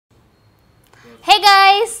Hey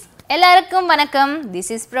guys, எல்லாருக்கும் வணக்கம். This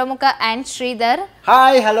is Pramukha and Sridhar.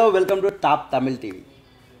 Hi, hello, welcome to Top Tamil TV.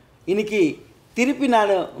 இன்னைக்கு திருப்பி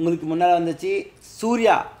நான் உங்களுக்கு முன்னால வந்துச்சு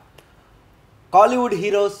சூர்யா காலிவுட்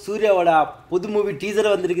ஹீரோ சூர்யாவோட புது மூவி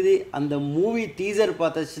டீசர் வந்திருக்குது. அந்த மூவி டீசர்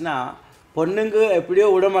பார்த்தாச்சுன்னா பொண்ணுங்க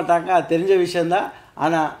எப்படியோ விட மாட்டாங்க, அது தெரிஞ்ச விஷயந்தான்.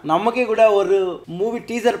 ஆனால் நமக்கே கூட ஒரு மூவி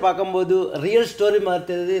டீசர் பார்க்கும்போது ரியல் ஸ்டோரி மாதிரி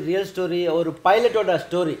தெரியுது. ரியல் ஸ்டோரி ஒரு பைலட்டோட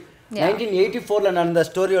ஸ்டோரி 1984 ல நடந்த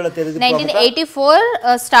ஸ்டோரியோட தெரியுது.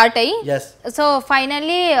 1984 స్టార్ట్ అయ్యి yes సో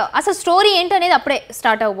ఫైనల్లీ అసలు స్టోరీ ఏంటనేది అప్పుడే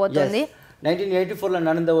స్టార్ట్ అవబోతుంది. 1984 ல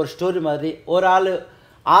நடந்த ஒரு ஸ்டோரி மாதிரி ஒரு ஆள்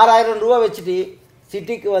 6000 ரூபாய் வச்சுட்டு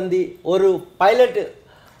சிட்டிக்கு வந்து ஒரு பைலட்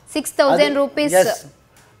 6000 rupees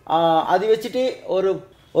அது வச்சுட்டு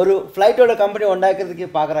ஒரு ஃப்ளைட்டோட கம்பெனி உண்டாக்குறதுக்கு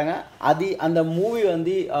பார்க்குறாங்க. அது அந்த மூவி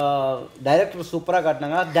வந்து டைரக்டர் సూపర్గా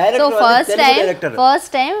காட்டினாங்க. டைரக்டர் வந்து Telugu director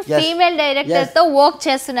first time female director తో వర్క్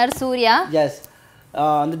చేస్తున్నారు సూర్య. yes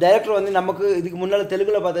அந்த டைரக்டர் வந்து நமக்கு இதுக்கு முன்னால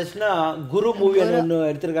தெலுங்குல பார்த்தாச்சுன்னா குரு மூவி ஒன்னு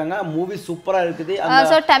எடுத்துருக்காங்க. மூவி சூப்பரா இருக்குது.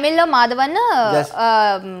 సో తమిళ్లో Madhavan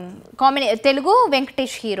comedy Telugu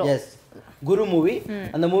Venkatesh hero. yes குரு மூவி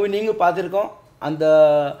அந்த மூவி நீங்க பார்த்திருக்கோம். அந்த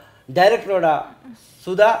டைரக்டரோட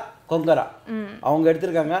சுதா கொங்கரா அவங்க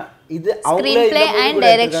எடுத்துருக்காங்க. இது Screenplay and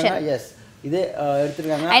direction. yes இது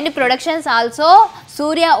எடுத்துருக்காங்க. and productions also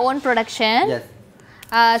Surya own production. yes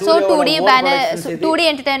so 2D banner 2D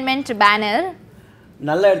entertainment banner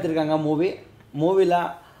நல்லா எடுத்துருக்காங்க. மூவில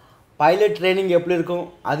பைலட் ட்ரைனிங் எப்படி இருக்கும்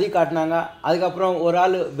அது காட்டினாங்க. அதுக்கப்புறம் ஒரு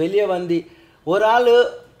ஆள் வெளியே வந்து ஒரு ஆள்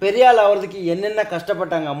பெரிய ஆள் ஆகிறதுக்கு என்னென்ன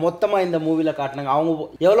கஷ்டப்பட்டாங்க மொத்தமாக இந்த மூவியில் காட்டினாங்க. அவங்க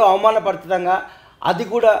எவ்வளோ அவமானப்படுத்துட்டாங்க அது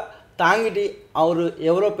கூட தாங்கிட்டு அவர்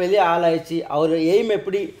எவ்வளோ பெரிய ஆள் ஆயிடுச்சு, அவர் எய்ம்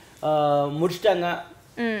எப்படி முடிச்சிட்டாங்க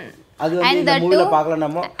அது வந்து இந்த மூவியில் பார்க்கலாம்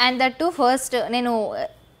நம்ம. అండ్ దట్ టు ఫస్ట్ నేను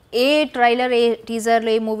ఏ ట్రైలర్ ఏ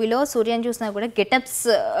టీజర్లో ఏ మూవీలో సూర్యని చూసినా కూడా గెటప్స్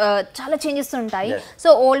చాలా చేంజెస్ ఉంటాయి. సో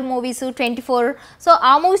ఓల్డ్ మూవీస్ 24 సో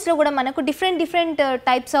ఆ మూవీస్లో కూడా మనకు డిఫరెంట్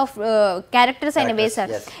టైప్స్ ఆఫ్ క్యారెక్టర్స్ అయిన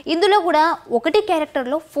వేశారు. ఇందులో కూడా ఒకటి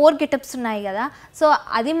క్యారెక్టర్లో 4 గెటప్స్ ఉన్నాయి కదా. సో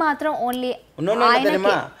అది మాత్రం ఓన్లీ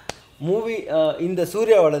மூவி இந்த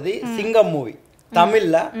சூர்யாவோடது சிங்கம் மூவி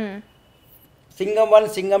தமிழ்ல சிங்கம் 1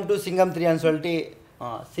 சிங்கம் 2 சிங்கம் 3 சொல்லிட்டு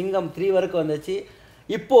சிங்கம் 3 வரைக்கும் வந்துச்சு.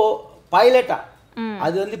 இப்போ பைலட்டா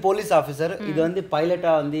அது வந்து போலீஸ் ஆஃபீஸர், இது வந்து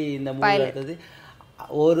பைலட்டா வந்து இந்த மூவி எடுத்தது.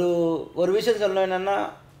 ஒரு விஷயம் சொல்லணும் என்னன்னா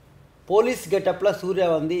போலீஸ் கெட்டப்ல சூர்யா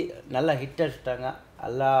வந்து நல்லா ஹிட் அடிச்சிட்டாங்க.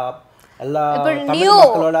 எல்லா தமிழ்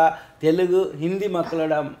மக்களோட தெலுங்கு ஹிந்தி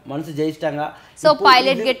மக்களோட மனசு ஜெயிச்சிட்டாங்க. So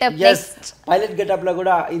pilot getup S pilot கெட்டப்ல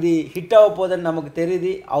கூட இது ஹிட் ஆக போகுதுன்னு நமக்கு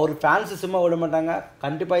தெரியுது. அவர் ஃபேன்ஸ் சும்மா விட மாட்டாங்க,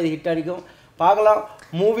 கண்டிப்பா இது ஹிட் அடிக்கும். பார்க்கலாம்,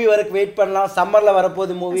 மூவி வரைக்கும் வெயிட் பண்ணலாம். சம்மர்ல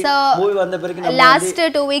வரப்போகுது மூவி வந்த பிறகு లాస్ట్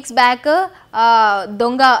 2 weeks బ్యాక్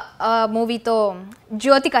దొంగ మూవీతో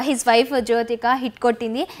Jyothika his wife Jyothika hit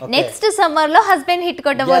కొట్టింది. నెక్స్ట్ సమ్మర్ లో హస్బెండ్ హిట్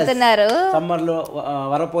కొట్టబోతున్నారు. సమ్మర్ లో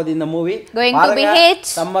வரப்போகுது இந்த movie. Going to be hit.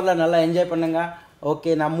 சம்மர்ல நல்லா என்ஜாய் பண்ணுங்க. ஓகே,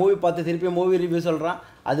 நான் மூவி பார்த்து திருப்பி மூவி ரிவ்யூ சொல்றேன்,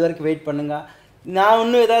 அது வரைக்கும் வெயிட் பண்ணுங்க. நான்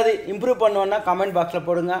இன்னும் ஏதாவது இம்ப்ரூவ் பண்ணுவேன்னா கமெண்ட் பாக்ஸ்ல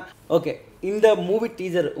போடுங்க. ஓகே, இந்த மூவி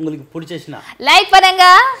டீசர் உங்களுக்கு பிடிச்சிச்சுனா லைக் பண்ணுங்க,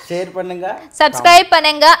 ஷேர் பண்ணுங்க, சப்ஸ்கிரைப்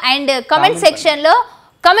பண்ணுங்க அண்ட் கமெண்ட் செக்ஷன்ல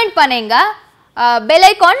கமெண்ட் பண்ணுங்க. பெல்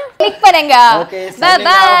ஐகான் கிளிக் பண்ணுங்க. Okay, by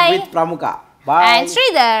by with பிரமுகா. By and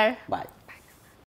Sridhar. By.